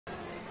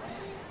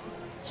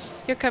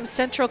Here comes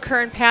Central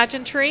Kern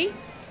Pageantry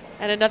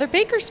and another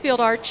Bakersfield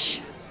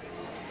arch.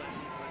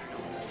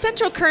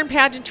 Central Kern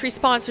Pageantry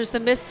sponsors the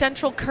Miss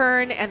Central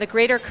Kern and the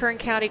Greater Kern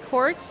County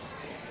Courts.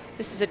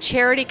 This is a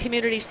charity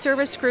community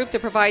service group that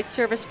provides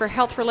service for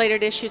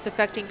health-related issues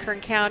affecting Kern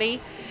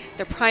County.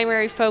 Their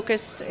primary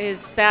focus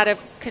is that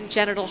of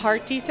congenital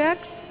heart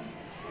defects.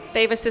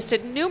 They've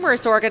assisted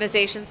numerous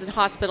organizations and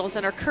hospitals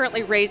and are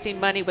currently raising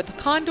money with the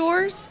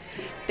Condors.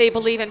 They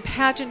believe in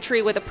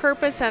pageantry with a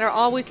purpose and are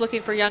always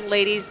looking for young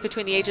ladies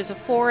between the ages of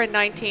 4 and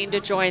 19 to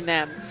join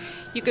them.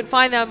 You can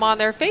find them on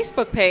their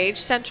Facebook page,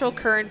 Central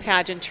Kern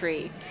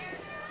Pageantry.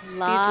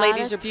 These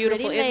ladies are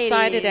beautiful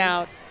inside and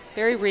out,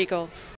 very regal.